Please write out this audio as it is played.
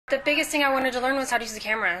The biggest thing I wanted to learn was how to use the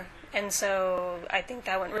camera, and so I think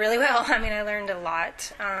that went really well. I mean, I learned a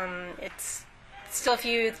lot. It's still a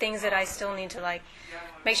few things that I still need to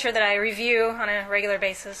make sure that I review on a regular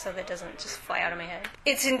basis so that it doesn't just fly out of my head.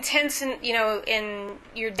 It's intense, and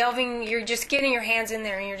you're just getting your hands in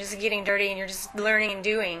there, and you're just getting dirty, and you're just learning and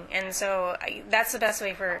doing. And so I think that's the best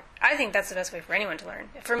way for anyone to learn.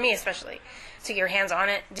 For me especially, to get your hands on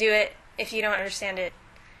it, do it. If you don't understand it,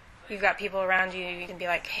 you've got people around you. You can be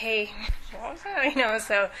like, "Hey, what was that?"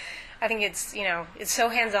 So I think it's so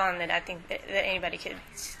hands-on that I think that anybody could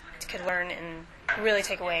learn and really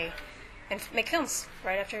take away and make films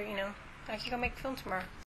right after. I can go make a film tomorrow.